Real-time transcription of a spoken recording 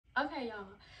Okay, y'all.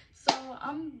 So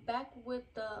I'm back with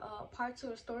the part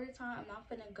 2 of story time, and I'm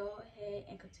finna go ahead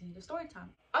and continue the story time.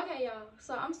 Okay, y'all.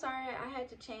 So I'm sorry I had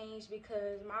to change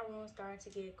because my room's starting to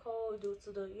get cold due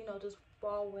to the this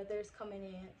fall weather is coming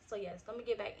in. So yes, let me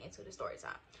get back into the story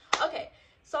time. Okay.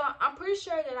 So I'm pretty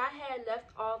sure that I had left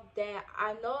off that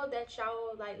I know that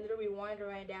y'all like literally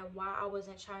wondering that why I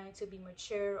wasn't trying to be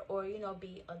mature or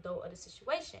be adult of the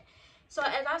situation. So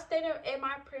as I stated in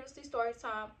my previously story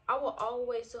time, I will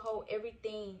always to hold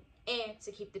everything in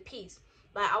to keep the peace.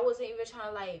 Like I wasn't even trying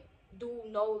to like do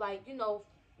no like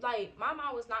like my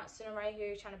mom was not sitting right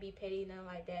here trying to be petty, nothing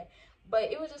like that.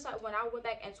 But it was just like when I went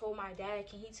back and told my dad,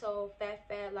 can he tell Fat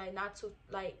like not to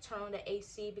like turn on the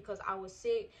AC because I was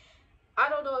sick. I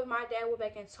don't know if my dad went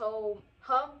back and told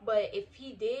her, but if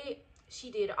he did, she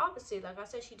did the opposite. Like I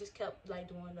said, she just kept like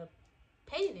doing the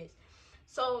pettiness.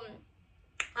 So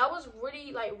I was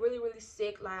really like really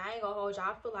sick. Like I ain't gonna hold you.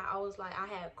 I feel like I was like I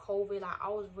had COVID. Like I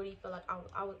was really feel like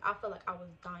I feel like I was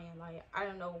dying. Like I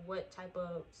don't know what type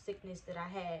of sickness that I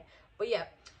had. But yeah.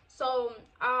 So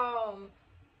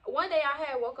one day I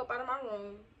had woke up out of my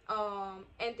room.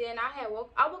 And then I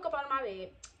woke up out of my bed,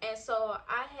 and so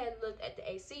I had looked at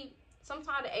the AC.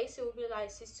 Sometimes the AC would be like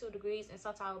 62 degrees, and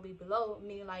sometimes it would be below,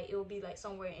 meaning like it would be like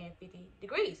somewhere in 50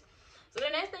 degrees. So the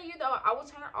next thing you know, I would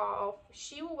turn it off.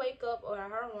 She would wake up or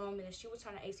in her room, and then she would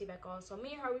turn the AC back on. So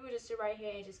me and her, we would just sit right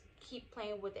here and just keep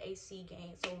playing with the AC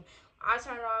game. So I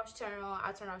turn it off, she turn it on.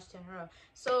 I turn it off, she turn it on.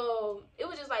 So it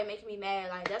was just like making me mad.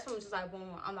 Like that's when it was just like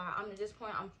boom. I'm at this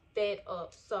point, I'm fed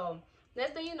up. So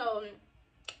next thing you know,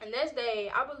 the next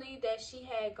day, I believe that she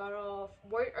had got off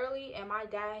work early, and my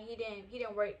dad he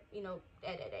didn't work,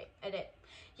 at that day.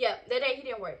 That day he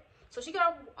didn't work. So she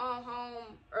got off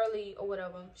home early or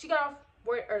whatever. She got off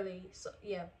work early. So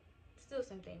yeah, still the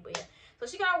same thing, but yeah. So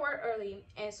she got off work early,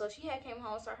 and so she had came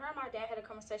home. So her and my dad had a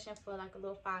conversation for like a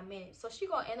little 5 minutes. So she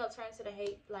gonna end up turning to the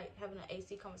hate, like having an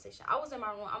AC conversation. I was in my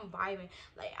room, I'm vibing.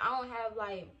 Like I don't have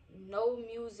like no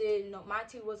music, no my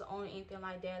TV wasn't on anything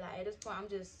like that. Like at this point, I'm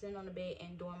just sitting on the bed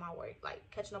and doing my work, like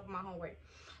catching up on my homework.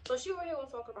 So she over here gonna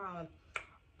talk about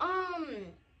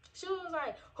she was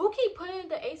like, who keep putting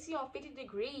the AC on 50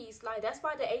 degrees? Like, that's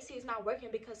why the AC is not working,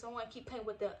 because someone keep playing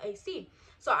with the AC.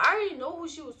 So I already know who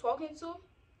she was talking to.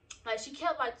 Like, she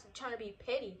kept, like, trying to be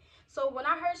petty. So when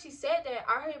I heard she said that,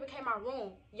 I heard it became my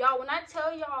room. Y'all, when I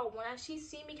tell y'all, she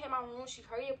see me came my room, she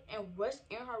hurried up and rushed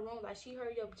in her room. Like, she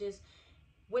hurried up, just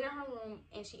went in her room,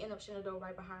 and she ended up shutting the door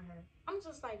right behind her. I'm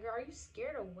just like, girl, are you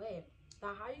scared or what?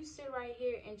 Like, how you sit right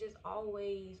here and just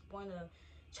always want to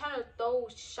trying to throw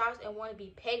shots and want to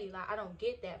be petty? Like, I don't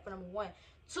get that, for number one.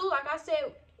 Two, like I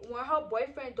said, when her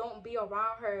boyfriend don't be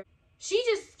around her, she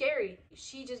just scary.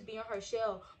 She just be in her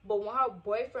shell. But when her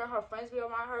boyfriend, her friends be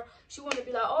around her, she want to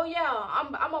be like, oh yeah,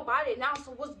 I'm about it now,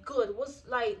 so what's good? What's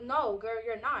like, no, girl,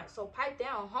 you're not. So pipe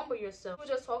down, humble yourself. We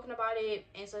were just talking about it,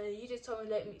 and so you just told me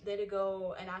let it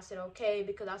go, and I said okay,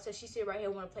 because I said she sit right here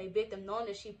want to play victim, knowing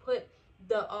that she put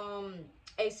the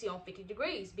AC on 50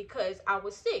 degrees because I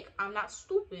was sick. I'm not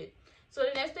stupid. So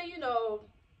the next thing you know,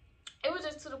 it was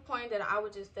just to the point that I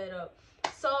was just fed up.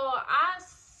 So I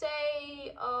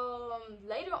say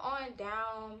later on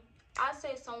down, I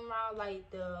say somewhere around like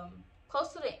the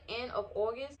close to the end of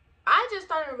August, I just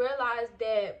started to realize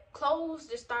that clothes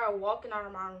just started walking out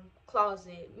of my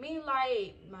closet. Me,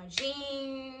 like my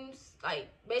jeans, like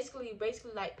basically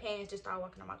like pants just started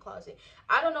walking out of my closet.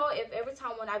 I don't know if every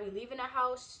time when I be leaving the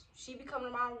house, she be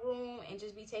coming to my room and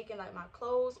just be taking like my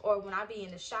clothes, or when I be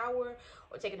in the shower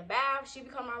or taking a bath, she be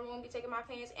coming to my room, be taking my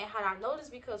pants. And had I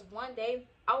noticed, because one day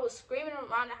I was screaming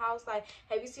around the house like,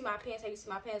 have you seen my pants? Have you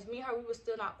seen my pants? Me and her, we were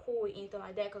still not cool with anything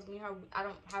like that, because me and her, I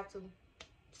don't have to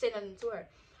say nothing to her.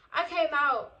 I came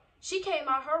out, she came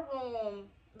out her room,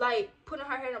 like, putting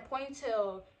her hair in a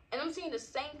ponytail, and I'm seeing the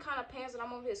same kind of pants that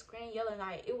I'm over here screaming, yelling.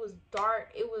 Like, it was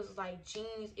dark, it was, like,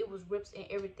 jeans, it was rips and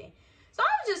everything. So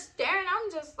I'm just staring, I'm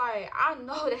just like, I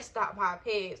know that's not my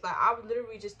pants. Like, I was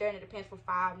literally just staring at the pants for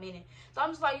 5 minutes. So I'm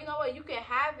just like, you know what, you can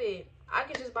have it. I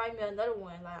can just buy me another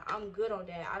one. Like, I'm good on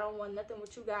that. I don't want nothing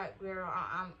what you got, girl.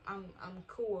 I'm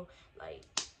cool. Like,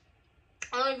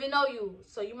 I don't even know you,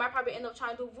 so you might probably end up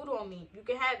trying to do voodoo on me. You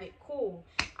can have it, cool.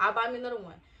 I'll buy me another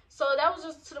one. So that was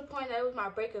just to the point that it was my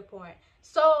breaking point.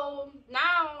 So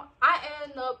now I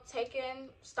end up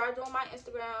start doing my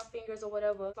Instagram fingers or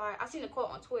whatever. Like, I seen a quote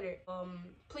on Twitter.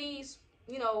 Please,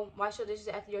 wash your dishes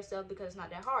after yourself, because it's not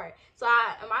that hard. So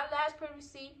in my last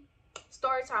pregnancy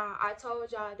story time, I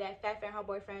told y'all that Fat and her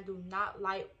boyfriend do not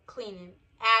like cleaning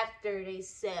after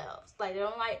themselves. Like, they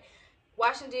don't like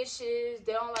washing dishes,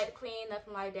 they don't like to clean,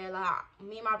 nothing like that. Like,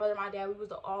 me and my brother and my dad, we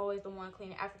was always the one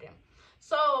cleaning after them.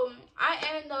 So I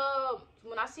end up,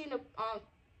 when I seen the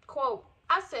quote,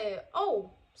 I said,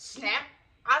 oh snap.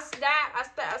 I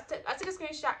took a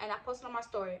screenshot and I posted on my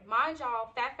story. Mind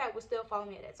y'all, Fat was still following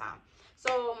me at that time.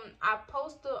 So I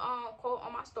posted the quote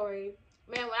on my story.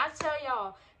 Man, when I tell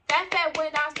y'all, Fat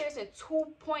went downstairs in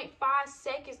 2.5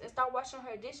 seconds and started washing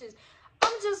her dishes.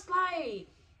 I'm just like,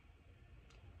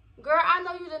 girl, I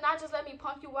know you did not just let me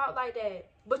punk you out like that.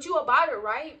 But you about it,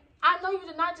 right? I know you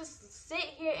did not just sit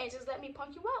here and just let me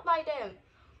punk you out like that.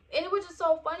 And it was just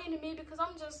so funny to me because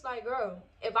I'm just like, girl,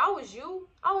 if I was you,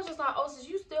 I was just like, oh, since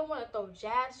you still want to throw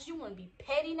jabs, you want to be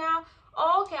petty now?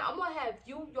 Oh, okay, I'm going to have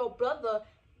you, your brother,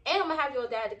 and I'm going to have your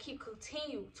dad to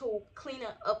continue to clean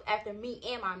up after me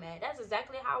and my man. That's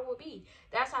exactly how it would be.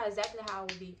 That's exactly how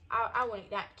it would be. I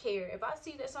would not care. If I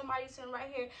see that somebody's sitting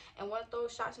right here and want to throw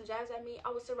shots and jabs at me,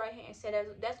 I would sit right here and say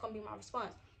that's going to be my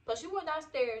response. But she went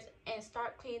downstairs and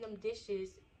start cleaning them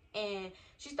dishes, and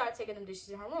she started taking them dishes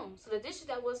in her room. So the dishes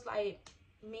that was like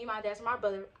me, my dad, and my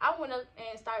brother, I went downstairs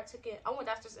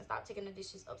and started taking the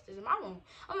dishes upstairs in my room.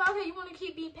 I'm like, okay, you want to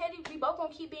keep being petty? We both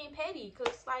gonna keep being petty,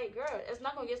 cause like, girl, it's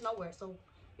not gonna get us nowhere. So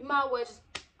you might as well just,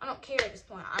 I don't care at this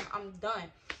point. I'm done.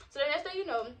 So the next thing you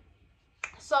know,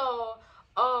 so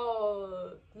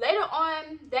later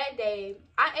on that day,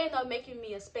 I ended up making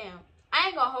me a spam. I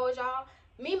ain't gonna hold y'all.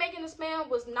 Me making the spam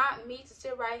was not me to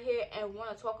sit right here and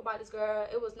want to talk about this girl.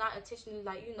 It was not intentionally,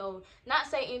 like, you know, not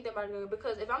say anything about the girl.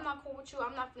 Because if I'm not cool with you,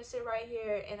 I'm not going to sit right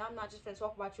here and I'm not just going to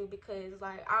talk about you because,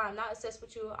 like, I'm not obsessed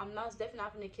with you. I'm not definitely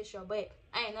not going to kiss your butt.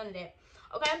 I ain't none of that.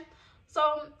 Okay?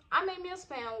 So, I made me a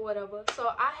spam or whatever. So,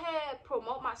 I had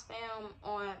promote my spam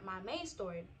on my main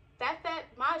story.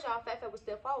 Mind y'all, Fat was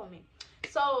still following me.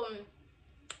 So,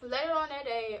 later on that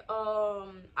day,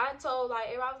 I told like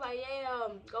everybody, I was like, yeah,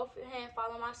 go ahead and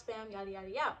follow my spam, yada yada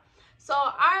yada. So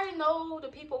I already know the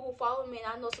people who follow me,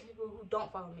 and I know some people who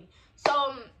don't follow me.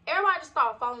 So everybody just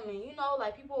started following me, you know,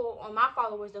 like people on my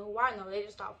followers who I know, they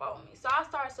just started following me. So I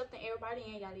started accepting everybody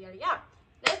in, yada yada yada.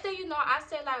 Next thing you know, I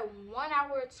said like 1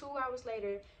 hour or 2 hours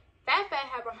later, Fat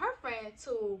having her friend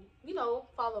to, you know,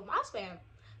 follow my spam.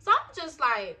 So I'm just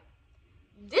like,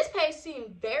 this page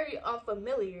seemed very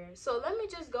unfamiliar, so let me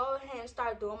just go ahead and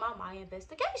start doing my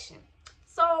investigation.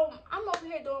 So I'm over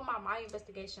here doing my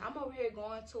investigation. I'm over here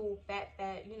going to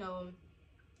Fat, you know,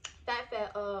 Fat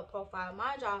profile.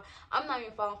 Mind y'all, I'm not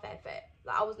even following Fat.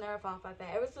 Like, I was never following Fat.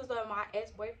 Ever since my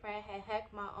ex-boyfriend had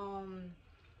hacked my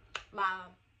my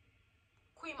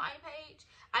Queen Maya page,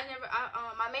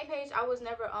 my main page, I was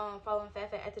never following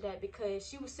Fat after that, because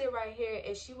she would sit right here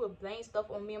and she would blame stuff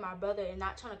on me and my brother and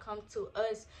not trying to come to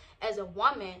us as a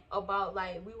woman about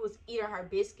like we was eating her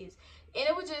biscuits. And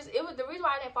it was the reason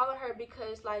why I didn't follow her,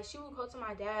 because like she would go to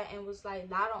my dad and was like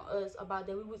lied on us about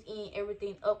that we was eating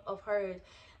everything up of hers,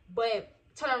 but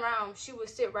turn around, she would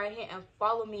sit right here and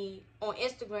follow me on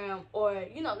Instagram, or,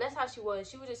 you know, that's how she was.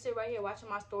 She would just sit right here watching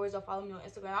my stories or follow me on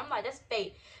Instagram. I'm like, that's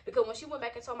fake. Because when she went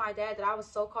back and told my dad that I was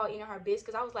so-called eating her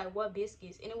biscuits, I was like, what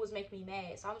biscuits? And it was making me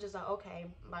mad. So I'm just like, okay,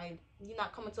 like, you're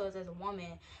not coming to us as a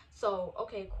woman. So,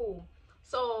 okay, cool.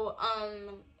 So,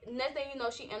 next thing you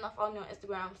know, she ended up following me on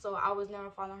Instagram. So I was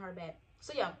never following her back.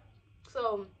 So, yeah.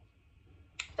 So,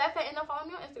 Fat ended up following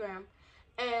me on Instagram.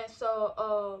 And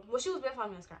so, well, she was been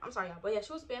following me on Instagram. I'm sorry, y'all. But yeah,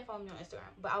 she was been following me on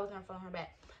Instagram. But I was never following her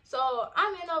back. So,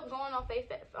 I ended up going on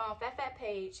Fat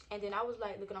page. And then I was,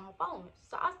 like, looking on her followers.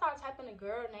 So, I started typing a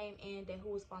girl name in that who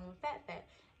was following Fat.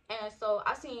 And so,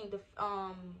 I seen the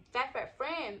Fat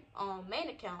friend main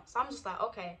account. So, I'm just like,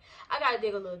 okay, I got to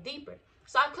dig a little deeper.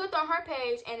 So, I clicked on her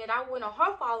page. And then I went on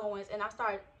her followings. And I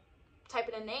started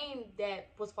typing a name that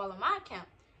was following my account.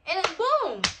 And then,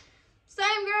 boom!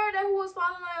 Same girl that who was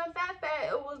following my Fat,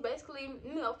 it was basically,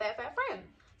 you know, Fat friend.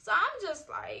 So I'm just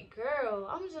like, girl,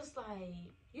 I'm just like,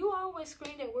 you always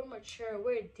scream that we're mature,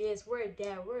 we're this, we're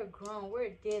that, we're grown,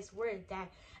 we're this, we're that.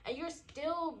 And you're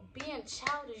still being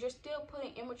childish, you're still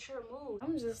putting immature moves.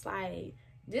 I'm just like,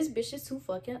 this bitch is too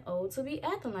fucking old to be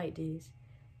acting like this.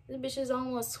 This bitch is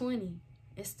almost 20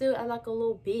 and still act like a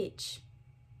little bitch.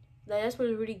 Like, that's what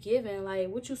it's really giving. Like,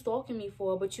 what you stalking me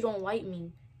for, but you don't like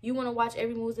me? You want to watch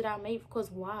every move that I make, because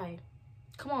why?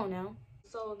 Come on now.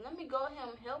 So let me go ahead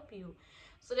and help you.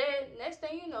 So then next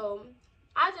thing you know,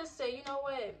 I just said, you know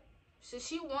what? Should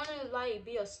she want to like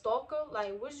be a stalker?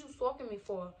 Like, what you stalking me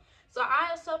for? So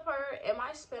I accept her in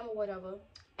my spam or whatever.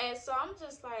 And so I'm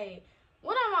just like,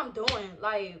 what am I doing?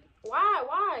 Like,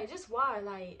 why? Just why?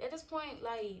 Like, at this point,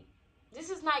 like,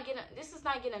 this is not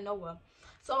getting nowhere.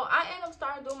 So I end up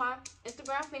starting doing my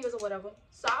Instagram fingers or whatever.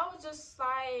 So I was just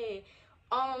like,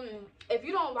 if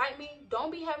you don't like me,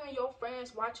 don't be having your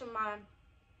friends watching my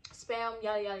spam,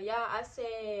 yada yada yada. I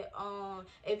said,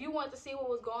 if you wanted to see what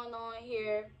was going on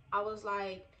here, I was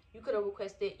like, you could have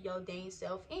requested your dang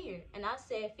self in here. And I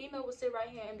said, female would sit right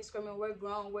here and be screaming, we're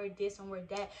grown, we're this and we're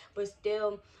that, but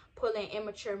still pulling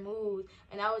immature moves.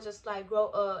 And I was just like, grow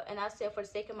up. And I said, for the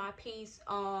sake of my peace,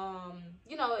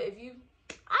 you know, if you,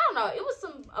 I don't know, it was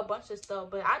a bunch of stuff,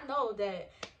 but I know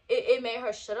that it made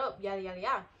her shut up, yada yada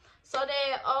yada. So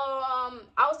then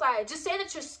I was like, just say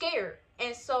that you're scared.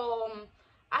 And so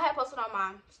I had posted on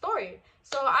my story.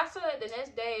 So I said the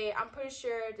next day, I'm pretty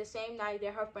sure the same night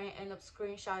that her friend ended up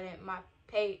screenshotting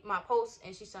my post,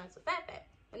 and she sent it to Fat.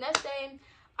 The next day,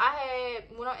 I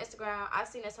had went on Instagram. I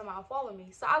seen that somebody unfollowed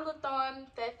me. So I looked on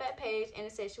Fat page, and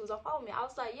it said she was unfollowing me. I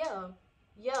was like,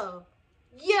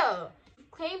 yeah.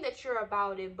 Claim that you're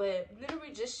about it, but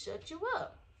literally just shut you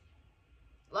up.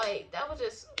 Like, that was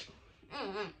just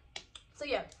So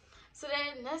yeah, so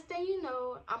then next thing you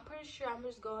know, I'm pretty sure I'm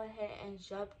just go ahead and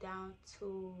jump down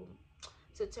to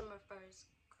September 1st,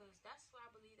 because that's what I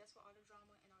believe, that's what all the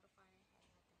drama and all the fighting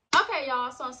happened. Okay,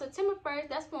 y'all, so on September 1st,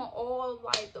 that's when all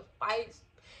like the fights,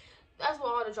 that's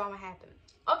where all the drama happened.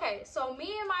 Okay, so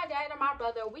me and my dad and my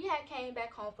brother, we had came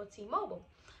back home for T-Mobile.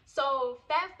 So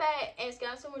Fat and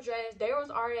Skeleton with Dreads, they was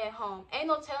already at home. Ain't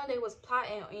no telling they was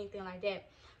plotting or anything like that.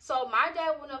 So my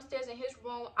dad went upstairs in his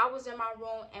room, I was in my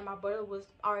room, and my brother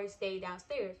was already stayed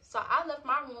downstairs. So I left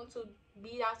my room to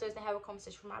be downstairs and have a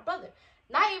conversation with my brother.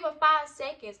 Not even 5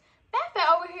 seconds, Fat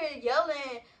over here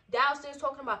yelling downstairs,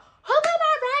 talking about, who put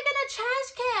my rag in the trash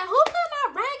can? Who put my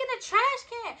rag in the trash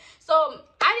can? So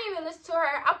I didn't even listen to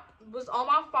her. I was on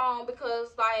my phone because,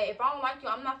 like, if I don't like you,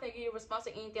 I'm not gonna give you a response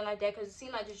or anything like that, because it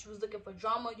seemed like that you was looking for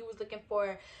drama, you was looking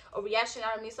for a reaction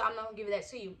out of me, so I'm not gonna give that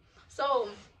to you. So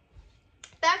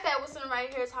Fat was sitting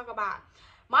right here talking about,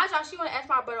 my job, she gonna ask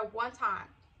my brother one time,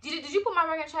 did you put my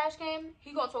rag in the trash can?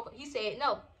 He said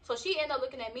no. So she ended up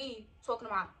looking at me talking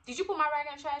about, did you put my rag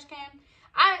in the trash can?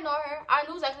 I didn't know her. I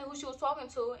knew exactly who she was talking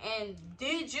to. And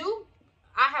did you?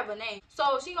 I have a name.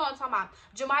 So she gonna talk about,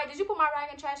 Jemai, did you put my rag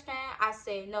in the trash can? I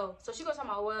said no. So she gonna talk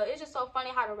about, well, it's just so funny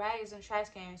how the rag is in the trash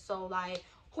can. So like,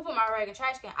 who put my rag in the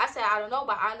trash can? I said I don't know,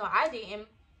 but I know I didn't.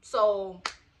 So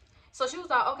she was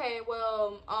like, okay,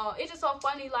 well, it's just so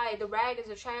funny, like, the rag is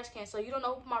a trash can, so you don't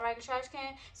know who put my rag in the trash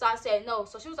can? So I said no.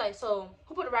 So she was like, so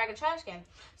who put the rag in the trash can?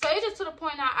 So it just to the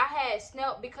point now I had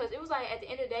snapped, because it was like, at the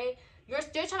end of the day, you're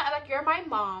still trying to act like you're my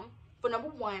mom, for number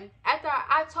one. After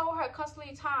I told her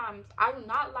constantly times, I do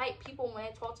not like people when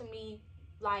they talk to me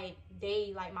like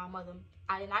they like my mother.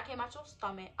 I did not came out your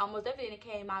stomach. I almost definitely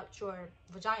came out your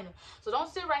vagina. So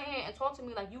don't sit right here and talk to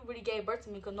me like you really gave birth to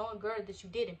me, because knowing girl that you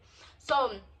didn't.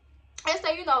 So I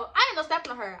said, you know, I ain't no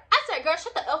stepping on her. I said, girl,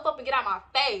 shut the F up and get out of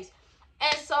my face.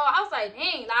 And so I was like,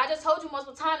 dang, like, I just told you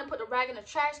multiple times to put the rag in the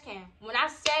trash can. When I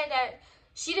said that,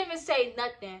 she didn't even say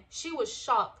nothing. She was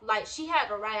shocked. Like, she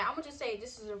had a rag. I'm going to just say,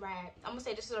 this is a rag. I'm going to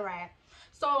say, this is a rag.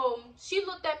 So she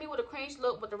looked at me with a cringe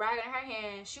look with the rag in her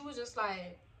hand. She was just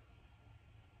like,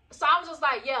 so I was just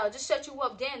like, yeah, just shut you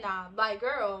up then now. Like,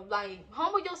 girl, like,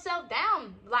 humble yourself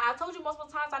down. Like, I told you multiple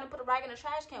times I didn't put a rag in the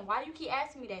trash can. Why do you keep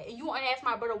asking me that? And you only asked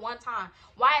my brother one time.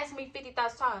 Why ask me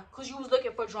 50,000 times? Because you was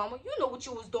looking for drama. You know what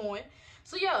you was doing.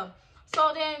 So, yeah.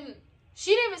 So, then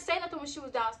she didn't even say nothing when she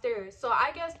was downstairs. So,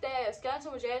 I guess that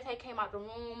Skeleton with Jazz had came out the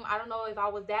room. I don't know if I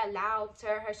was that loud to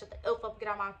tell her, shut the F up, get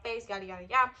out my face, yada, yada,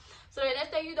 yada. So, the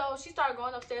next day, you know, she started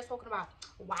going upstairs talking about,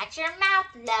 watch your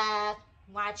mouth, love.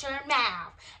 Watch your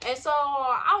mouth. And so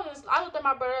I looked at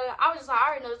my brother. I was just like, I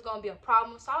already know there's gonna be a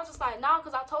problem. So I was just like, nah,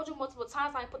 because I told you multiple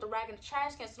times I didn't put the rag in the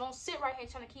trash can. So don't sit right here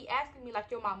trying to keep asking me like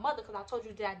you're my mother, because I told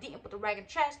you that I didn't put the rag in the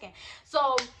trash can.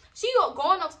 So she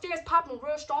going upstairs popping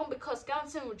real strong because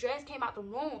Skeleton with Dress came out the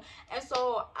room. And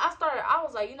so I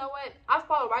was like, you know what? I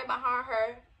followed right behind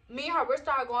her. Me and her, we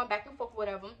started going back and forth,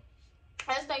 whatever.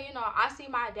 Next thing you know, I see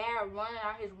my dad running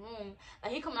out his room.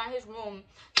 Like, he coming out his room.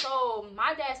 So,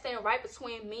 my dad standing right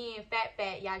between me and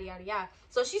Fat, yada, yada, yada.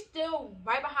 So, she's still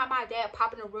right behind my dad,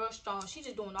 popping it real strong. She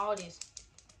just doing all this.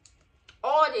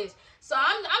 All this. So,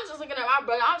 I'm just looking at my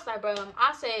brother. I was like, brother,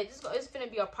 I said, it's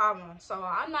finna be a problem. So,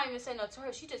 I'm not even saying no to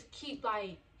her. She just keep,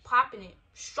 like, popping it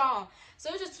strong. So,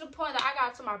 it was just to the point that I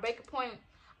got to my breaking point.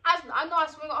 I know I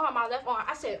swing on her, my left arm.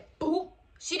 I said, boop.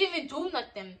 She didn't even do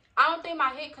nothing. I don't think my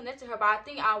head connected her, but I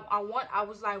think I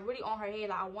was like really on her head,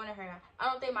 like I wanted her.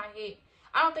 I don't think I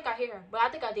hit her, but I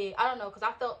think I did. I don't know, cause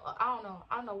I felt, I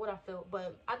don't know what I felt,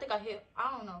 but I think I hit.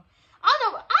 I don't know.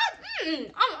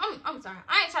 I'm sorry.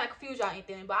 I ain't trying to confuse y'all or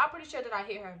anything, but I'm pretty sure that I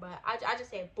hit her, but I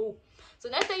just said boop. So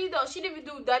next thing you know, she didn't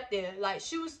even do that there. Like,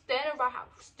 she was still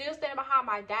standing behind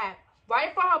my dad, right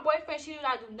in front of her boyfriend, she did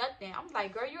not do nothing. I'm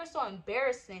like, girl, you're so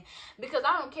embarrassing. Because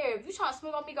I don't care. If you trying to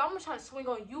swing on me, girl, I'm trying to swing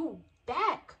on you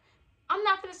back. I'm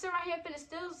not finna sit right here and finna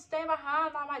still stay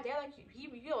behind by my dad like you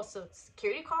your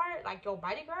security card, like your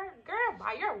bodyguard. Girl,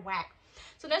 bye, you're whack.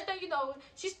 So next thing you know,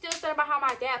 she's still standing behind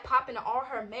my dad, popping all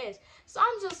her mess. So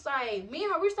I'm just like, me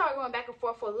and her, we started going back and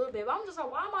forth for a little bit. But I'm just like,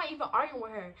 why am I even arguing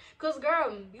with her? Because,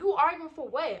 girl, you arguing for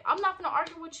what? I'm not finna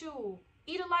argue with you.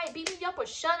 Either, like, beat me up or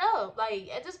shut up. Like,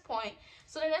 at this point.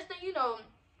 So the next thing you know,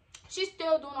 she's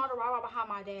still doing all the rah-rah behind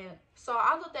my dad. So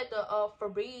I looked at the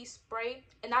Febreze spray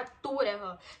and I threw it at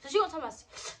her. So she gonna tell me,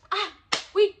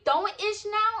 we throwing ish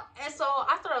now? And so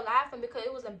I started laughing because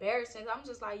it was embarrassing. I'm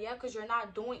just like, yeah, because you're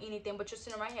not doing anything, but you're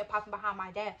sitting right here popping behind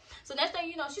my dad. So next thing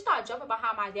you know, she started jumping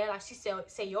behind my dad like she said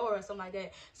Sayora or something like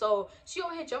that. So she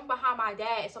over here jumping behind my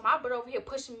dad. So my brother over here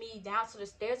pushing me down to the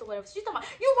stairs or whatever. So she's talking about,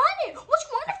 you running? What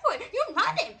you running for? You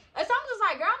running? And so I'm just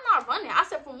like, girl, I'm not running. I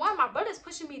said, for one, my brother's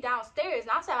pushing me downstairs.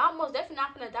 And I said, I'm most definitely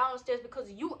not gonna down the stairs because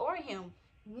of you or him.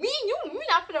 Me and you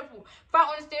not finna fight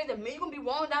on the stairs and me gonna be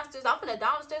rolling downstairs. I'm finna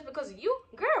down the stairs because of you.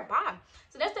 Girl, bye.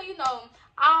 So that's how you know,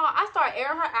 I started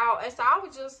airing her out. And so I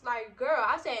was just like, girl,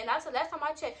 I said, and that's the last time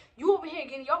I checked, you over here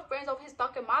getting your friends over here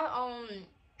stalking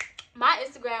my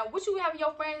Instagram. What you having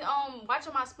your friends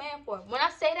watching my spam for? When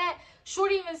I say that,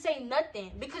 Shorty even say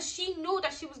nothing because she knew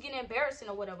that she was getting embarrassing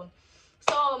or whatever.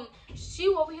 So she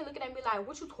over here looking at me like,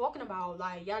 what you talking about?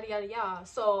 Like, yada, yada, yada.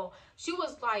 So she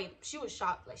was like, she was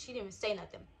shocked. Like, she didn't even say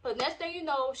nothing. But next thing you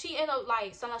know, she ended up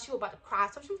like, sounded like she was about to cry.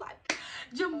 So she was like,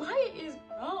 Jemiah is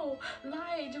wrong.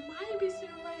 Like, Jemiah be sitting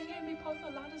right here and be posting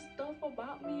a lot of stuff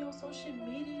about me on social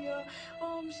media.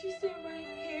 She sitting right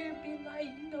here and be like,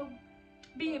 you know,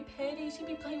 being petty. She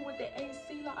be playing with the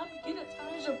AC. Like, I'm getting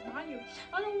tired of Jemiah.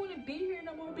 I don't want to be here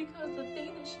no more because the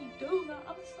thing that she do. Like,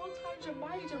 I'm so tired of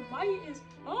Jemiah. Jemiah is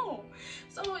home.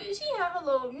 So she had her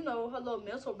little, you know, her little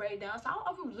mental breakdown. So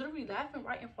I was literally laughing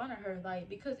right in front of her, like,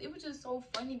 because it was just so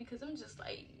funny. Because I'm just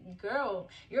like, girl,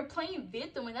 you're playing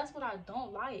victim, and that's what I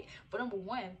don't like. For number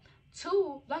one.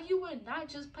 Two, like, you were not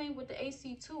just playing with the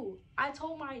AC too. I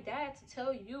told my dad to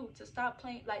tell you to stop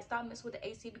playing, like, stop messing with the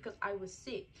AC because I was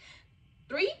sick.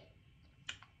 3,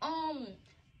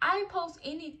 I post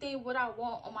anything what I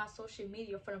want on my social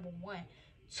media for number 1.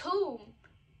 2,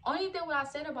 only thing what I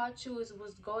said about you was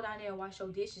go down there and wash your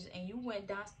dishes, and you went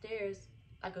downstairs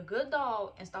like a good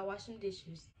dog and start washing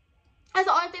dishes. That's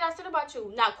the only thing I said about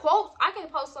you. Now, quotes, I can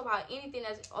post about anything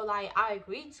that's like I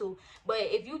agreed to. But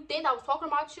if you think I was talking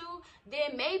about you,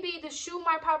 then maybe the shoe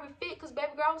might probably fit. Because, baby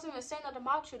girl, I wasn't even saying nothing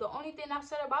about you. The only thing I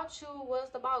said about you was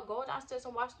about go downstairs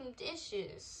and wash them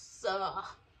dishes.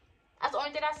 That's the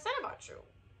only thing I said about you.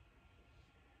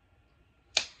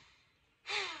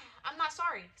 I'm not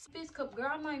sorry.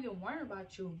 Girl, I'm not even worried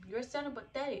about you. You're sounding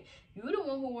pathetic. You the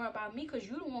one who worried about me because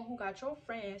you the one who got your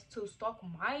friends to stalk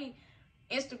my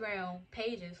Instagram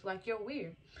pages. Like, you're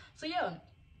weird. So yeah,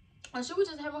 and she was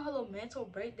just having her little mental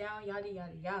breakdown, yada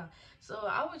yada yada. So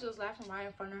I was just laughing right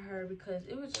in front of her because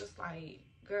it was just like,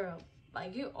 girl,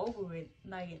 like, get over it.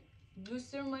 Like, you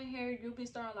sitting right here, you be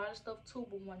starting a lot of stuff too,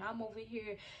 but when I'm over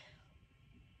here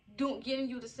giving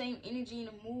you the same energy and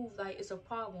the move, like, it's a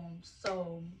problem.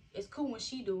 So it's cool when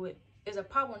she do it. It's a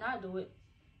problem when I do it.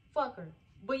 Fuck her.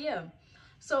 But yeah,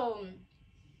 so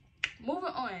moving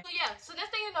on. So yeah, so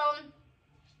next thing you know,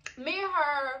 me and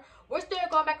her, we're still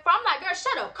going back and forth. I'm like, girl,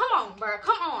 shut up. Come on, bro.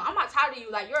 Come on. I'm not tired of you.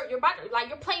 Like, you're about to, like,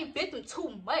 you're playing victim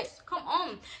too much. Come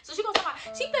on. So she gonna talk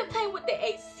about, she been playing with the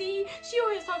AC. She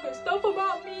always talking stuff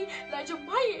about me. Like,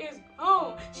 Jemiah is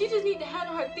gone. She just need to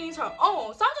handle her things her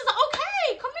own. So I'm just like,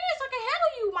 okay, come here so I can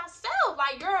handle you myself.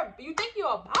 Like, you think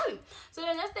you're about it. So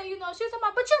the next thing you know, she was talking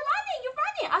about, but you're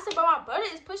running. I said, but my brother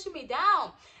is pushing me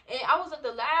down. And I was at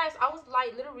the last, I was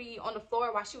like literally on the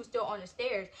floor while she was still on the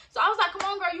stairs. So I was like, come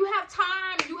on, girl, you have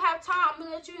time. You have time. I'm going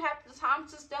to let you have the time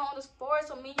to stay on the floor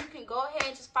so me you can go ahead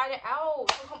and just fight it out.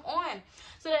 So come on.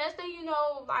 So the next thing you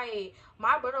know, like,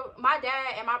 my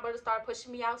dad and my brother started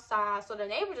pushing me outside. So the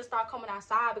neighbor just started coming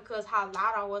outside because how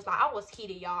loud I was. Like, I was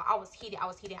heated, y'all. I was heated. I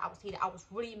was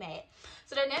really mad.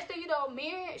 So the next thing you know,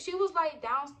 she was like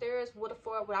downstairs with the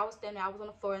floor where I was standing. I was on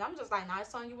the floor. And I'm just like, nah,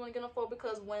 son, you want to get on the floor?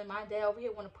 Because when my dad over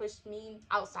here want to push me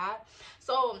outside.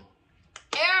 So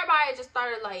everybody just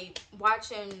started like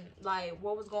watching like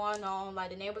what was going on. Like,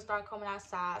 the neighbors started coming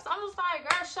outside. So I'm just like,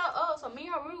 girl, shut up. So me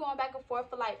and her, we were going back and forth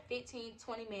for like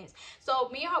 15-20 minutes. So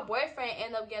me and her boyfriend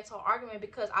ended up getting to an argument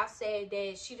because I said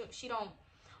that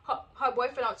her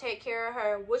boyfriend don't take care of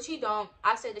her, which he don't.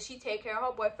 I said that she take care of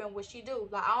her boyfriend, which she do.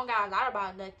 Like, I don't got a lot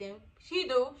about nothing. She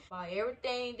do about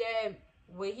everything that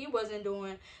what he wasn't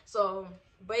doing. So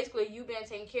basically, you been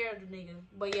taking care of the nigga.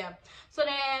 But yeah, so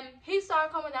then he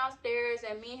started coming downstairs,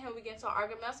 and me and him, we get into an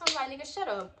argument. So I'm like, nigga, shut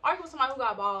up. Argue with somebody who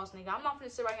got balls, nigga. I'm not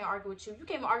finna sit right here and argue with you. You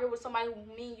can't even argue with somebody who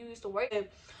me and you used to work with.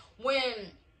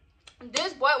 When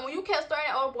this boy, when you kept staring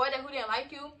at old boy that who didn't like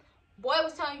you, boy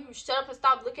was telling you shut up and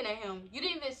stop looking at him. You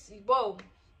didn't even see, bro.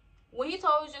 When he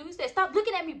told you, he said, stop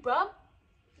looking at me, bro.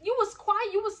 You was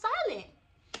quiet, you was silent.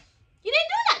 You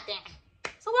didn't do nothing.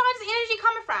 So where all this energy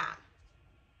coming from?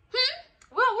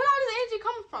 Where all this energy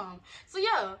coming from? So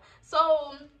yeah,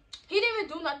 so he didn't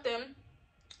even do nothing.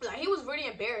 Like, he was really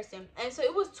embarrassing. And so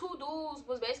it was two dudes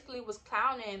was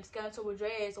clowning him, skeleton with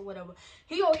dreads or whatever.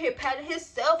 He over here patting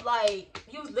himself like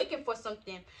he was looking for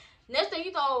something. Next thing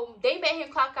you know, they made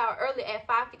him clock out early at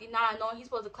 5:59, knowing he's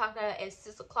supposed to clock out at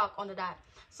 6 o'clock on the dot.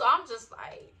 So I'm just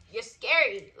like, you're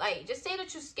scary. Like, just say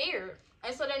that you're scared.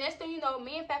 And so the next thing you know,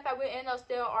 me and Fat we end up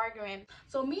still arguing.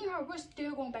 So me and her, we're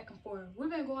still going back and forth.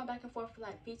 We've been going back and forth for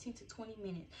like 15 to 20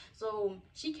 minutes. So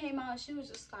she came out and she was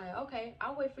just like, okay,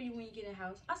 I'll wait for you when you get in the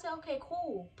house. I said, okay,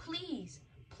 cool. Please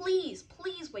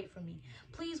wait for me.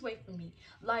 Please wait for me.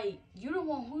 Like, you the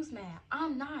one who's mad.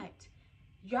 I'm not.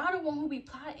 Y'all the one who be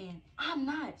plotting. I'm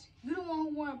not. You the one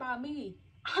who worry about me.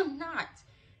 I'm not.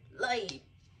 Like,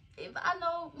 if I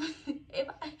know,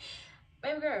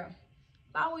 baby girl,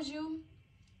 if I was you,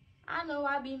 I know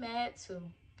I'd be mad too.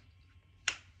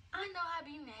 I know I'd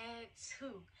be mad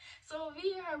too. So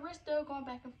me and her, we're still going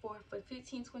back and forth for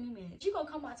 15, 20 minutes. You gonna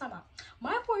come out talking about,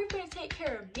 my boyfriend take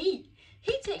care of me.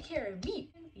 He take care of me.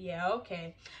 Yeah,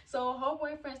 okay. So her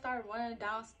boyfriend started running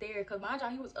downstairs, because mind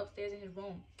y'all, he was upstairs in his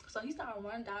room. So he started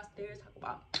running downstairs, talking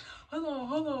about,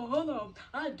 hold on.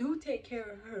 I do take care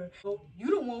of her. So you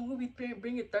the one who be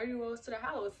bringing 30-year-olds to the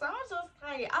house. So I was just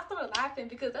like, I started laughing,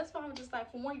 because that's why I'm just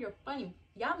like, for one, you're funny.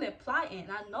 Y'all been plotting.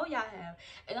 I know y'all have.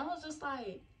 And I was just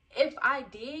like, if I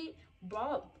did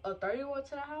brought a 30-year-old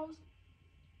to the house,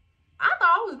 I thought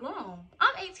I was grown.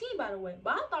 I'm 18, by the way,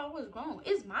 but I thought I was grown.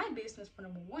 It's my business, for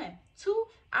number one. Two,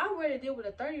 I'd rather deal with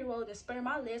a 30-year-old than spread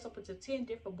my legs open to 10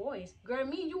 different boys. Girl,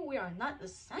 me and you, we are not the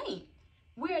same.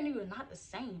 We are not the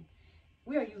same.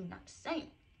 We are not the same.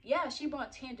 Yeah, she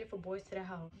brought 10 different boys to the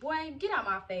house. Boy, get out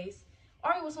my face.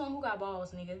 Argue with someone who got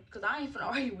balls, nigga. Because I ain't finna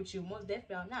argue with you. Most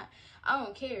definitely I'm not. I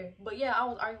don't care. But yeah, I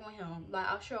was arguing with him. Like,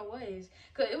 I sure was.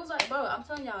 Because it was like, bro, I'm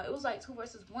telling y'all, it was like 2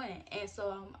 versus 1. And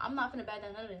so I'm not finna back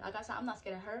down none of it. Like I said, I'm not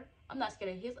scared of her. I'm not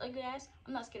scared of his ugly ass.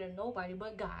 I'm not scared of nobody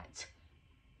but God.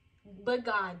 But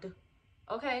God.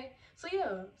 Okay? So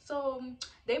yeah. So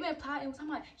they been plotting with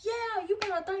somebody. Yeah, you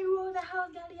brought a 30-year-old in the house,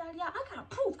 yada yada yada. I got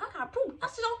proof. I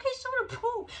said, okay, show the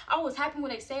proof. I was happy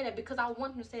when they said that, because I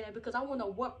want them to say that, because I want to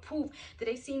know what proof that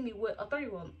they see me with a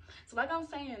 30-year-old. So like I'm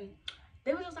saying,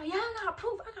 they were just like, yeah, I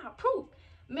got proof.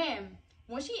 Man,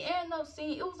 when she ended up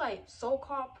seeing, it was like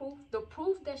so-called proof. The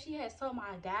proof that she had told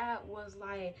my dad was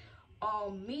like,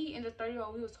 me and the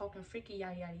 30-year-old, we was talking freaky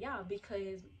yada yada yada,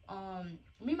 because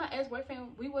me and my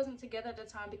ex-boyfriend, we wasn't together at the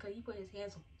time, because he put his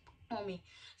hands on me.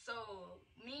 So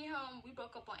me and him, we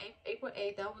broke up on April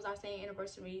 8th. That was our same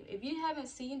anniversary. If you haven't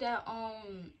seen that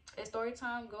at story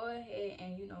time, go ahead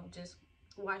and, you know, just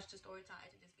watch the story time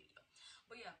after this video.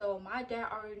 But yeah, so my dad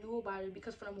already knew about it,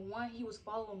 because for number one, he was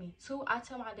following me. Two, I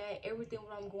tell my dad everything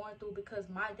what I'm going through, because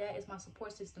my dad is my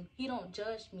support system. He don't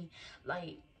judge me.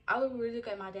 Like, I would really look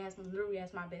at my dad literally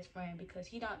as my best friend, because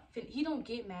he don't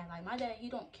get mad. Like, my dad, he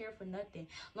don't care for nothing.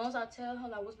 As long as I tell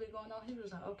him like what's been going on, he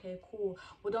was like, okay, cool,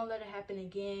 well, don't let it happen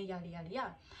again, yada yada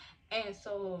yada. And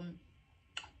so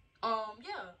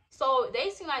yeah, so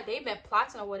they seem like they've been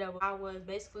plotting or whatever. I was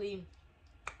basically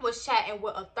chatting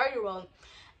with a 30-year-old.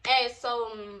 And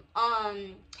so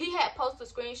he had posted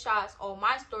screenshots on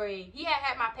my story. He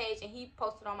had my page and he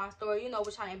posted on my story, you know,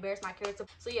 was trying to embarrass my character.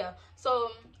 So yeah,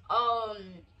 so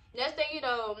next thing you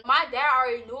know, my dad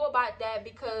already knew about that,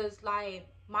 because like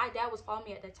my dad was following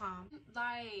me at that time.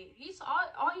 Like, he's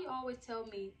all he always tell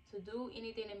me to do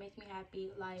anything that makes me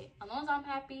happy. Like, as long as I'm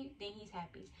happy, then he's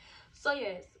happy. So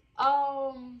yes,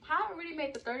 I really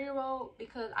met the 30-year-old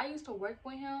because I used to work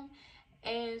with him.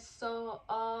 And so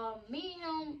me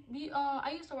and him,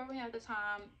 I used to work with him at the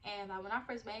time, and like when I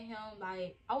first met him,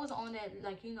 like I was on that,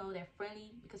 like, you know, that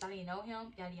friendly, because I didn't know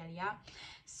him, yada yada yada.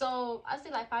 So I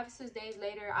say like 5 or 6 days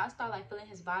later, I started like feeling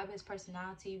his vibe, his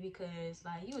personality, because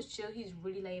like he was chill, he's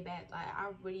really laid back. Like, I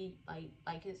really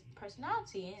like his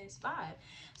personality and his vibe.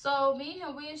 So me and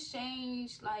him, we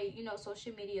exchanged, like, you know,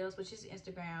 social medias, which is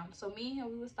Instagram. So me and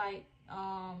him, we was like,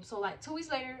 so like 2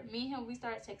 weeks later, me and him, we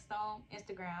started texting on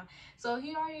Instagram. So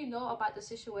he already know about the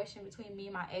situation between me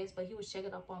and my ex, but he was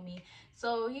checking up on me.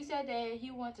 So he said that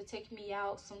he wanted to take me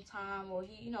out sometime, or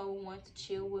he, you know, wanted to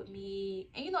chill with me,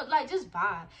 and, you know, like, just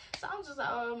vibe. So I was just like,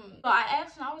 so I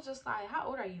asked him, I was just like, how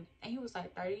old are you? And he was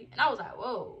like 30, and I was like,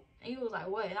 whoa. And he was like,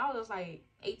 what? And I was like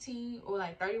 18 or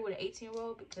like 30 with an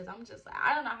 18-year-old, because I'm just like,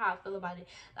 I don't know how I feel about it.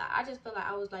 Like, I just felt like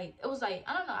I was like, it was like,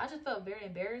 I don't know, I just felt very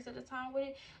embarrassed at the time with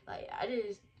it. Like, I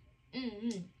just,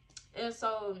 And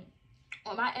so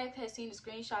when my ex had seen the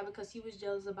screenshot, because he was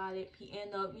jealous about it, he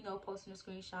ended up, you know, posting the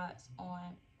screenshots on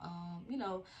you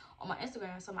know, on my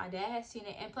Instagram. So my dad has seen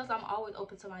it, and plus I'm always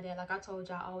open to my dad. Like I told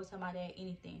y'all, I always tell my dad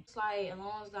anything. It's like, as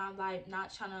long as I'm like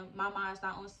not trying to, my mind's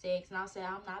not on sex, and I'll say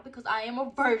I'm not, because I am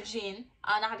a virgin.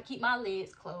 I know how to keep my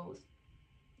legs closed.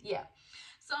 Yeah.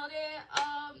 So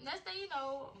then next thing you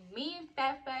know, me and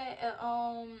Fat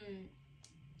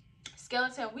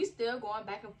Skeleton, we still going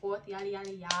back and forth, yada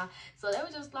yada yada. So they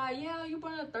were just like, yeah, you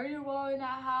brought a 30-year-old in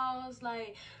that house,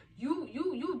 like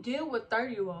you deal with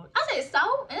 30-year-olds. I said,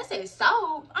 so? And I said,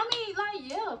 so? I mean,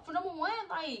 like, yeah, for number one,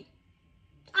 like,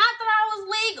 I thought I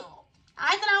was legal.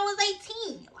 I thought I was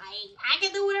 18. Like, I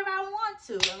can do whatever I want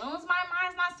to. As long as my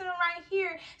mind's not sitting right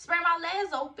here, spreading my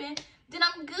legs open, then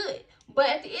I'm good. But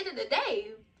at the end of the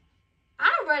day,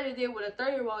 I'd rather deal with a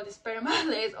 30-year-old than spreading my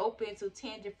legs open to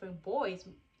 10 different boys.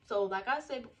 So, like I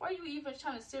said, before you even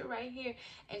trying to sit right here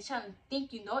and trying to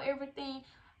think you know everything,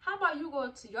 how about you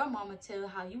go to your mama, tell her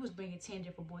how you was bringing 10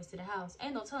 different boys to the house?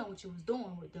 Ain't no telling what you was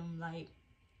doing with them. Like,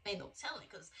 ain't no telling,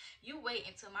 because you wait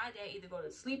until my dad either go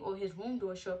to sleep or his room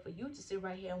door shut for you to sit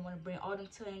right here and want to bring all them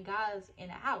 10 guys in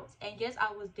the house. And yes,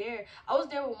 I was there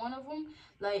with one of them.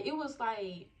 Like, it was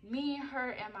like me and her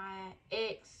and my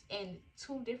ex and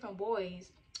 2 different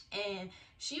boys, and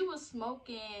she was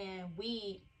smoking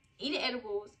weed, eating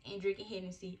edibles, and drinking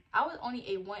Hennessy. I was only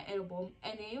ate 1 edible,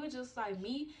 and then it was just like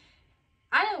me.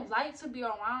 I didn't like to be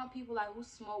around people like who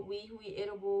smoke weed, who eat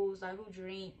edibles, like who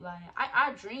drink. Like,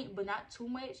 I drink, but not too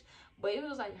much. But it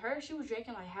was like her, she was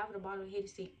drinking like half of the bottle of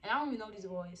Hennessy, and I don't even know these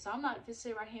boys, so I'm not finna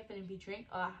sit right here finna be drink,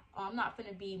 or I'm not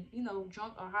finna be, you know,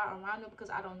 drunk or high around them because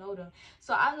I don't know them.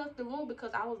 So I left the room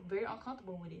because I was very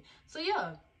uncomfortable with it. So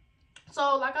yeah.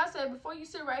 So like I said, before you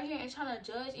sit right here and trying to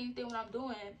judge anything what I'm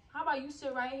doing, how about you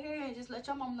sit right here and just let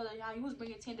your mom know that y'all, you was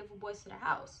bringing 10 different boys to the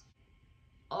house?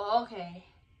 Oh, okay.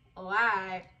 Oh,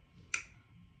 alright.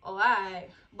 Oh, alright.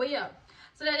 But yeah.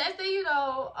 So the next thing you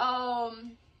know,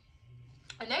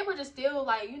 a neighbor just still,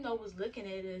 like, you know, was looking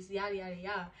at us, yada yada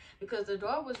yada, because the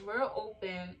door was real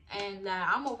open, and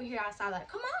I'm over here outside like,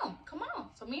 come on.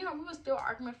 So me and her, we was still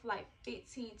arguing for like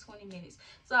 15-20 minutes.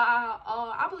 So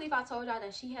I believe I told y'all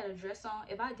that she had a dress on.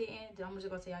 If I didn't, then I'm just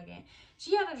gonna tell y'all again.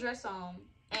 She had a dress on,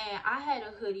 and I had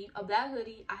a hoodie, a black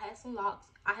hoodie. I had some locks,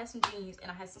 I had some jeans,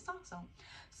 and I had some socks on.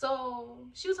 So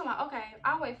she was talking about, okay,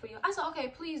 I'll wait for you. I said, okay,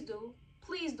 please do,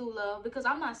 love, because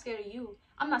I'm not scared of you.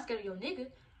 I'm not scared of your nigga.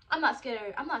 I'm not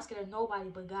scared of nobody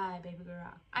but God, baby girl.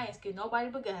 I ain't scared of nobody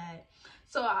but God.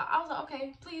 So I was like,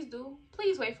 okay, please do.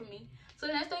 Please wait for me. So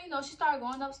the next thing you know, she started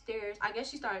going upstairs. I guess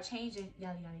she started changing,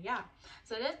 yada, yada, yada.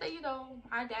 So the next thing you know,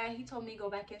 our dad, he told me to go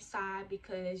back inside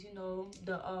because, you know,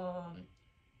 the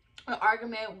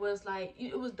argument was like,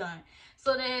 it was done.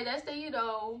 So then next thing you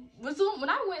know, when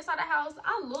I went inside the house,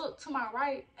 I looked to my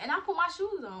right and I put my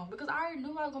shoes on because I already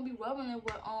knew I was gonna be rubbing it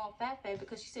with Fat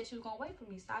because she said she was gonna wait for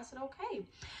me. So I said okay.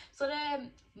 So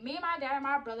then me and my dad and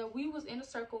my brother, we was in a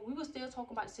circle. We was still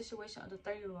talking about the situation of the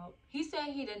 30-year-old. He said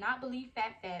he did not believe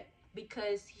Fat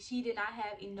because she did not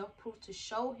have enough proof to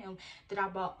show him that I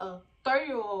brought a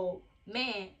 30-year-old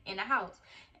man in the house.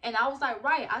 And I was like,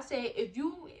 right. I said, if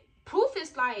you proof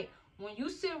is like when you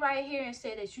sit right here and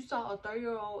say that you saw a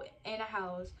 30-year-old in a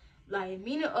house, like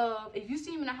meaning of if you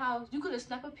see him in the house, you could have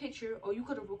snapped a picture or you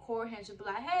could have recorded him to be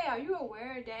like, hey, are you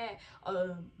aware that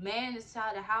a man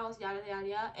inside the house, yada yada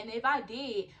yada. And if I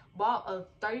did bought a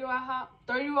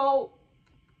 30-year-old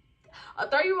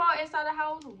inside the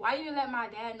house, why you didn't let my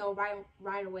dad know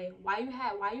right away? Why you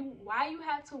had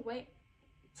to wait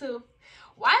to,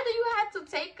 why do you have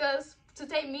to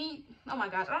take me, oh my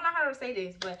gosh, I don't know how to say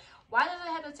this, but why does it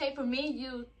have to take for me and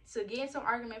you to get in some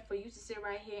argument for you to sit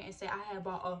right here and say I had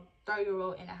bought a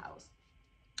 30-year-old in the house?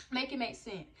 Make it make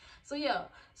sense. So yeah,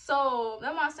 so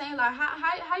that's what I'm saying, like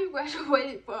how you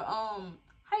graduated for how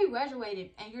you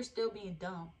graduated and you're still being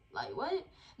dumb? Like what?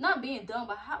 Not being dumb,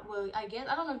 but how, well, I guess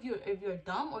I don't know if you're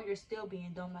dumb or you're still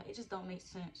being dumb. Like it just don't make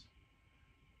sense.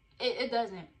 It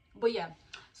doesn't. But yeah,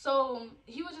 so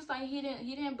he was just like, he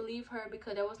didn't believe her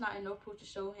because there was not enough proof to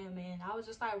show him. And I was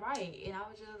just like, right. And I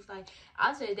was just like,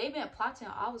 I said they've been plotting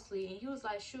obviously. And he was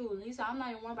like, shoot. And he said, I'm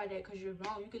not even worried about that because you're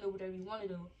grown. You can do whatever you want to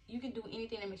do. You can do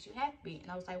anything that makes you happy. And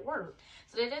I was like, word.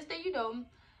 So the next thing you know,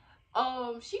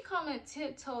 she come and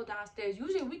tiptoe downstairs.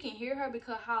 Usually we can hear her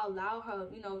because how loud her,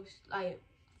 you know, like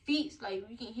feet, like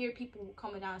we can hear people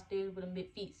coming downstairs with a mid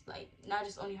feet, like not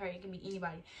just only her, it can be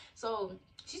anybody. So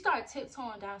she started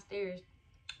tiptoeing downstairs,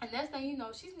 And next thing you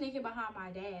know, she's sneaking behind my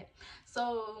dad.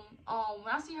 So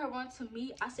when I see her run to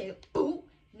me, I said, "Boo!"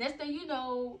 Next thing you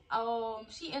know,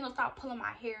 she ended up start pulling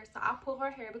my hair. So I pulled her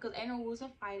hair because ain't no rules in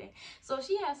fighting. So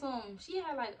she had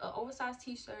like an oversized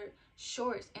t-shirt,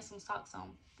 shorts, and some socks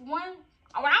on. When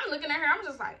I'm looking at her, I'm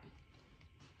just like,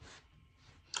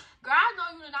 girl, I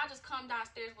know you did not just come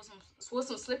downstairs with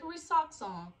some slippery socks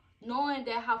on, knowing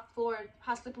that how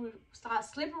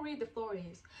slippery the floor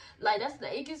is. Like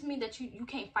it gives me that you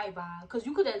can't fight by, because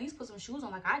you could at least put some shoes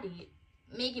on like I did.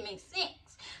 Make it make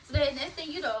sense. So then next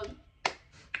thing you know,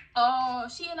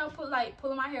 she ended up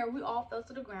pulling my hair. We all fell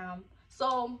to the ground.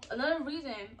 So another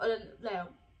reason that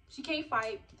she can't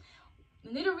fight.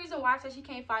 Another reason why I said she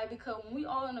can't fight, because when we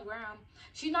all on the ground,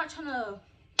 she's not trying to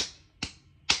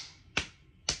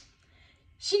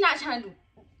do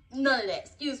none of that.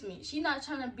 Excuse me. She's not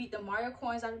trying to beat the Mario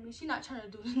coins out of me. She's not trying to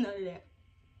do none of that.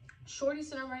 Shorty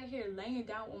sitting right here laying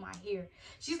down with my hair.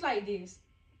 She's like this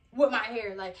with my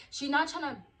hair. Like, she's not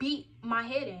trying to beat my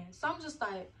head in. So I'm just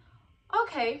like,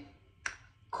 okay,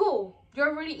 cool.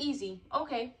 You're really easy.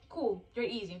 Okay, cool. You're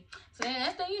easy. So then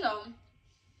next thing you know,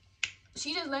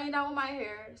 she just laying down with my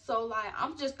hair. So like,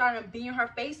 I'm just starting beating her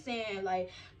face in, like,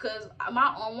 cause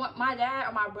my dad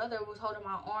or my brother was holding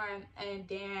my arm, and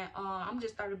then I'm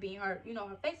just started beating her, you know,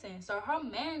 her face in. So her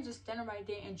man just standing right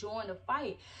there enjoying the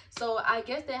fight. So I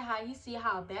guess that how he see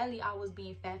how badly I was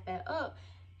being fat up,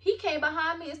 he came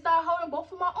behind me and started holding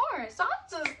both of my arms. So I'm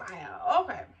just like,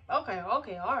 okay,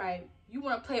 all right. You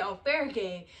want to play unfair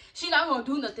game. She not going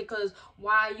to do nothing, because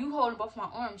while you holding both my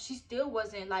arms, she still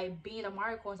wasn't like being a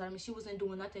Mario coins. I mean, she wasn't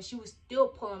doing nothing. She was still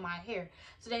pulling my hair.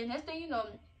 So then next thing you know,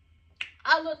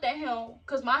 I looked at him,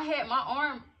 because my head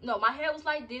was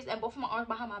like this, and both of my arms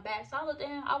behind my back. So I looked at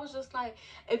him. I was just like,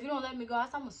 if you don't let me go, I'm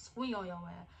going to swing on your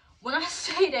ass. When I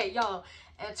say that, y'all,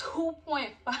 at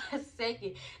 2.5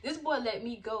 seconds, this boy let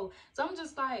me go. So I'm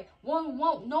just like,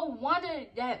 no wonder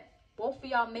that both of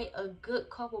y'all made a good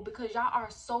couple, because y'all are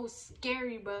so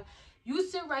scary, bro. You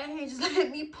sit right here and just let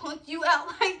me punk you out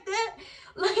like that?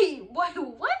 Like, what?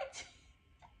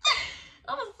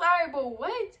 I'm sorry, but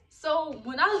what? So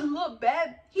when I look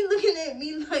back, he looking at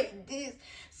me like this.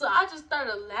 So I just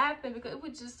started laughing, because it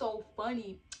was just so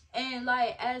funny. And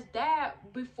like, as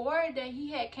that, before that,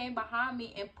 he had came behind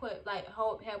me and put like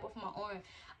had both of my arm,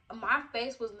 my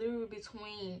face was literally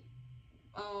between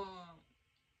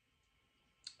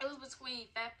it was between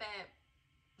fat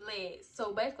legs.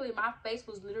 So basically my face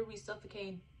was literally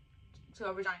suffocating to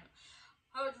her vagina.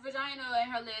 Her vagina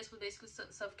and her legs were basically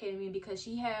suffocating me, because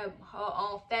she had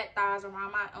her fat thighs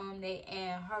around my neck,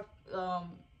 and her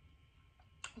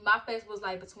my face was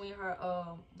like between her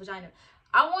vagina.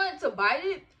 I wanted to bite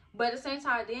it, but at the same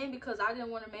time I didn't, because I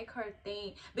didn't want to make her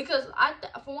think, because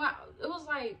for one, it was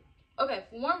like, okay,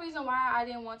 for one reason why I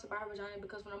didn't want to bite her vagina,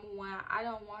 because number one, I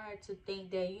don't want her to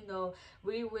think that, you know,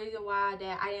 reason why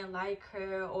that I didn't like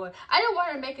her, or I didn't want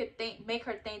her to make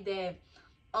her think that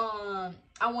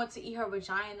I want to eat her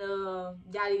vagina,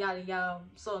 yada yada yada.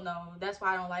 So no, that's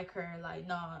why I don't like her. Like,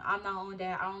 no, I'm not on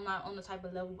that. I'm not on the type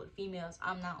of level with females.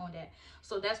 I'm not on that.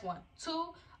 So that's one.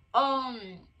 Two,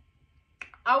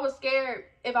 I was scared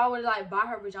if I would like buy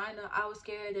her vagina. I was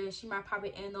scared that she might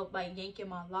probably end up like yanking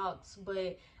my locks.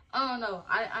 But I don't know.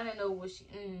 I didn't know what she.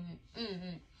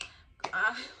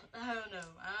 I don't know.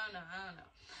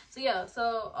 So yeah,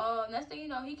 so next thing you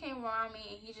know, he came around me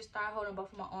and he just started holding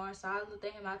both of my arms. So I looked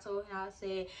at him, I told him, I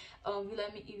said,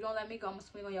 if you don't let me go, I'm gonna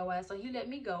swing on your ass. So he let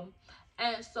me go.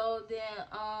 And so then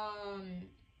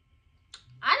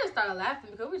I just started laughing,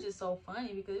 because it was just so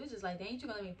funny, because it was just like, dang, you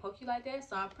gonna let me poke you like that?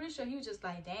 So I'm pretty sure he was just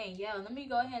like, dang, yeah, let me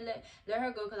go ahead and let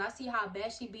her go, because I see how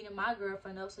bad she beating my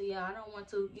girlfriend up. So yeah, I don't want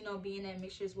to, you know, be in that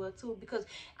mixture as well too, because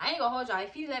I ain't gonna hold y'all.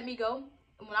 If he let me go,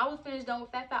 when I was finished done with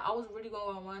Fat, I was really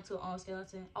gonna run to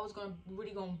Skeleton. I was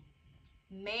really gonna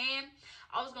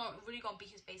beat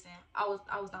his face in. I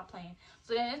was not playing.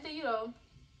 So then next thing you know,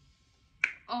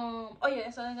 oh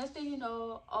yeah, so the next thing you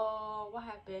know, what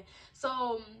happened?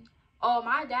 So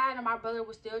my dad and my brother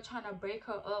were still trying to break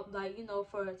her up, like, you know,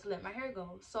 to let my hair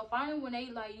go. So finally, when they,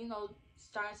 like, you know,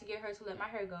 starting to get her to let my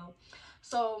hair go,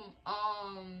 so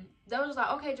they was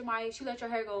like, okay, Jemiah, she let your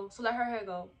hair go, so let her hair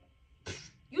go.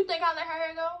 You think I let her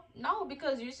hair go? No,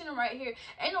 because you're sitting right here.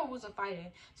 Ain't no rules of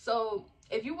fighting. So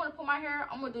if you want to pull my hair,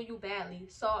 I'm gonna do you badly.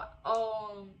 So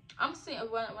I'm sitting,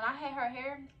 when I had her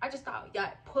hair, I just thought, yeah,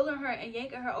 pulling her and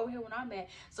yanking her over here when I'm at.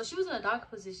 So she was in a dog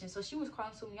position, so she was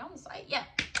crawling to me. I was like, yeah,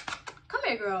 come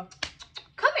here, girl,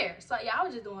 come here. So yeah, I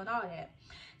was just doing all that.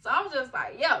 So I was just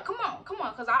like, yeah, come on,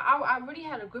 because I really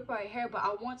had a grip on her hair, but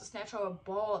I wanted to snatch her a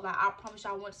ball. Like, I promise you,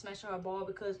 I wanted to snatch her a ball,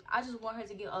 because I just want her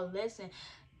to get a lesson.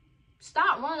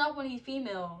 stop running up on these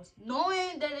females,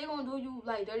 knowing that they gonna do you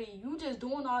like dirty. You just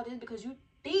doing all this because you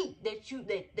think that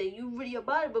you really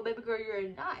about it, but baby girl, you're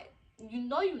not. You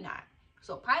know you're not.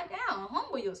 So pipe down,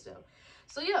 humble yourself.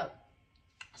 So yeah.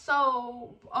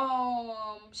 So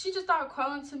she just started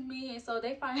calling to me, and so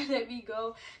they finally let me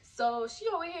go. So she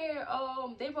over here,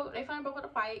 they finally broke up the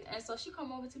fight, and so she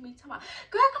come over to me, talking about,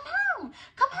 girl,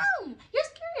 come home, you're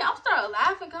scary. I'm starting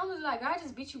laughing, cause I'm like, girl, I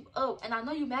just beat you up, and I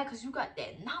know you mad cause you got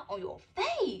that knot on your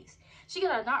face. She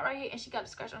got a knot right here, and she got a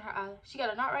scratch on her eye. She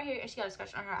got a knot right here, and she got a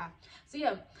scratch on her eye. So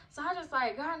yeah, so I just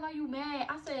like, girl, I know you mad.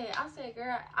 I said,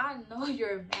 girl, I know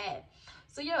you're mad.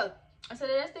 So yeah, so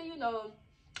the next thing you know,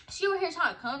 she over here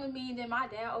trying to come to me, and then my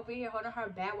dad over here holding her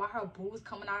back while her boobs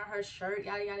coming out of her shirt,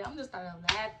 yada yada. I'm just starting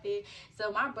laughing.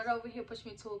 So my brother over here pushed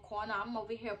me to a corner. I'm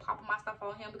over here popping my stuff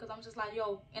on him because I'm just like,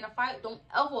 yo, in a fight, don't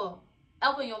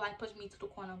ever in your life push me to the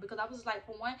corner, because I was just like,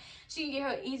 for one, she can get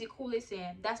her easy cool.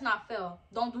 Listen, that's not fair.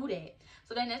 Don't do that.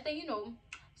 So then next thing you know,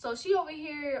 so she over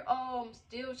here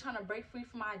still trying to break free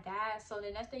from my dad. So the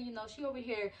next thing you know, she over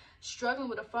here struggling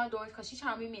with the front doors because she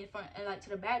trying to meet me in front and like to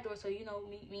the back door, so you know,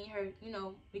 me and her, you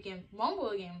know, we can rumble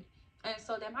again. And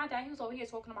so then my dad, he was over here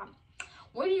talking about,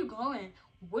 where are you going?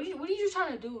 What are you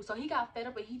trying to do? So he got fed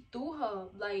up and he threw her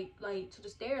like to the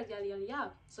stairs, yada yada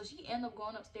yada. So she ended up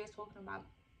going upstairs talking about,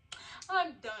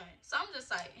 I'm done. So I'm just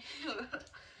like,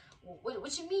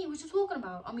 what you mean? What you talking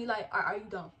about? I mean, like, are you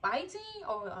done fighting,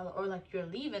 or like you're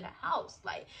leaving the house?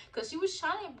 Like, cause she was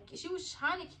trying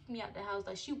to kick me out the house.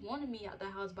 Like, she wanted me out the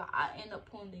house, but I end up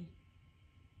pulling the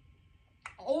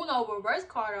reverse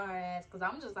card on her ass. Cause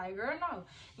I'm just like, girl, no,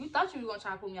 you thought you were gonna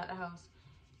try to pull me out the house.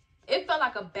 It felt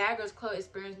like a bad girls club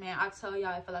experience, man. I tell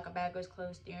y'all, it felt like a bad girls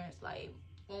club experience. Like,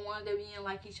 when one day we didn't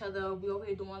like each other, we over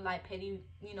here doing like petty,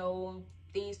 you know,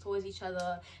 things towards each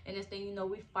other, and this thing, you know,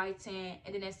 we fighting,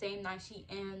 and then that same night she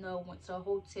went to a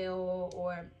hotel,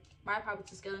 or probably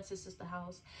to Skeleton's sister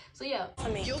house. So yeah, I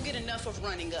mean, you'll get enough of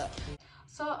running up.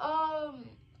 So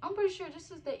I'm pretty sure this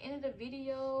is the end of the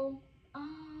video.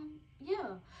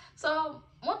 Yeah, so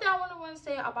one thing I want to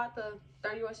say about the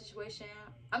 30-year-old situation,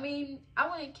 I mean, I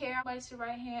wouldn't care if anybody sit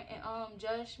right here and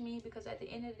judge me, because at the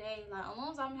end of the day, like, as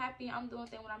long as I'm happy, I'm doing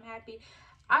things when I'm happy.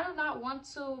 I do not want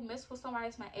to mess with somebody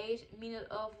that's my age, meaning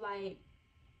of like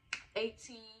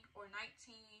 18 or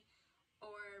 19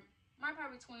 or might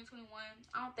probably 20, 21.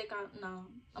 I don't think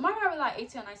I might probably like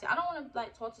 18 or 19. I don't want to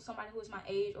like talk to somebody who is my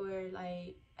age, or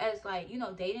like as like, you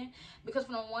know, dating, because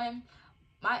for the one,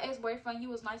 my ex-boyfriend, he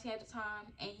was 19 at the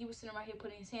time, and he was sitting right here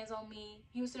putting his hands on me.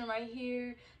 He was sitting right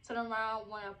here, sitting around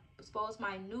when I exposed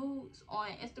my nudes on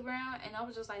Instagram, and I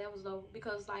was just like, that was low,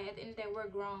 because like at the end of the day, we're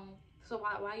grown. So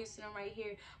why are you sitting right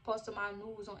here posting my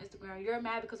nudes on Instagram? You're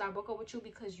mad because I broke up with you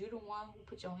because you're the one who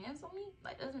put your hands on me?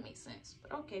 Like, that doesn't make sense,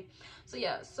 but okay. So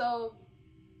yeah, so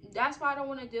that's why I don't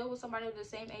want to deal with somebody the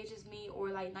same age as me, or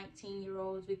like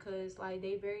 19-year-olds, because like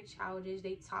they very childish,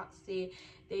 they toxic,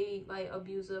 they like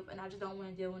abusive, and I just don't want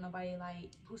to deal with nobody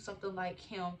like who's something like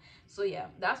him. So yeah,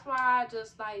 that's why I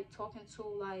just like talking to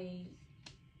like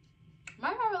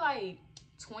my probably like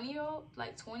 20-year-old,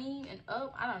 like 20 and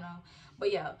up, I don't know.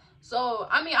 But yeah, so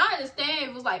I mean, I understand if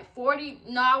it was like 40.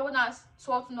 No, I would not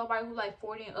talk to nobody who like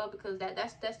 40 and up, because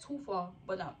that's too far.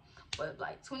 But no, but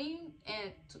like 20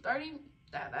 and to 30,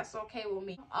 that's okay with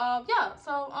me. Yeah,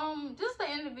 so this is the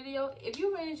end of the video. If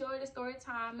you really enjoyed the story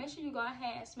time, make sure you go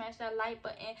ahead and smash that like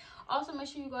button. Also, make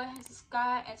sure you go ahead and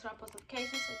subscribe and turn on post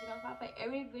notifications so you know for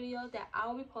every video that I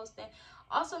will be posting.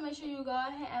 Also, make sure you go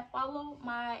ahead and follow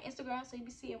my Instagram so you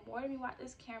be seeing more of me with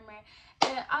this camera.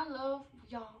 And I love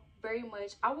y'all very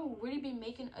much. I will really be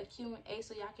making a Q&A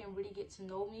so y'all can really get to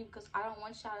know me, because I don't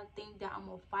want y'all to think that I'm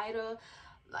a fighter.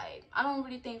 Like, I don't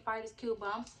really think fight is cute,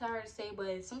 but I'm sorry to say,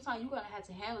 but sometimes you're gonna have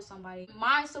to handle somebody.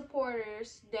 My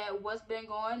supporters, that what's been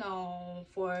going on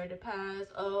for the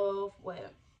past of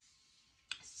what,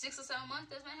 6 or 7 months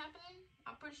that's been happening,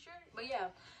 I'm pretty sure. But yeah,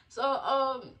 so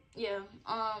yeah,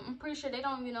 I'm pretty sure they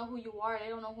don't even know who you are. They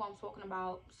don't know who I'm talking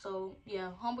about. So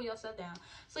yeah, humble yourself down.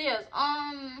 So yes,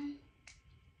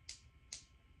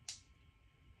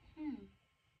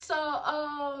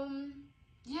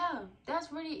 yeah,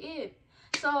 that's really it.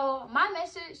 So my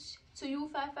message to you,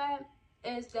 Fat,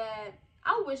 is that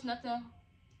I wish nothing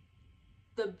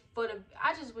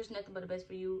I just wish nothing but the best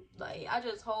for you. Like, I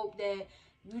just hope that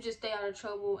you just stay out of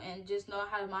trouble and just know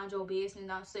how to mind your business, and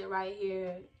not sit right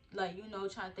here like, you know,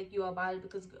 trying to think you about it,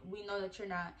 because we know that you're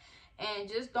not. And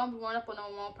just don't be run up on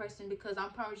the wrong person, because I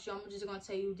promise you, I'm just gonna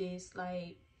tell you this,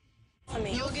 like, I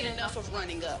mean, you'll get enough of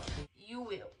running up. You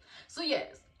will. So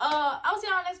yes, I'll see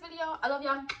y'all in the next video. I love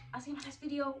y'all. I'll see you in my next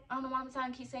video. I don't know why I'm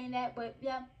trying to keep saying that, but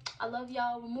yeah, I love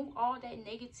y'all. Remove all that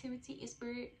negativity in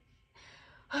spirit.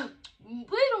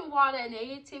 please don't water that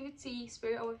negativity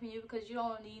spirit away from you, because you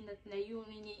don't need nothing. That you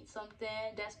only need something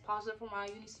that's positive from around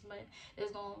you. You need somebody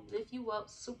that's gonna lift you up,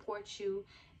 support you,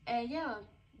 and yeah,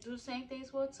 do the same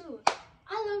things well too.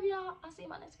 I love y'all. I'll see you in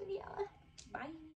my next video. Bye.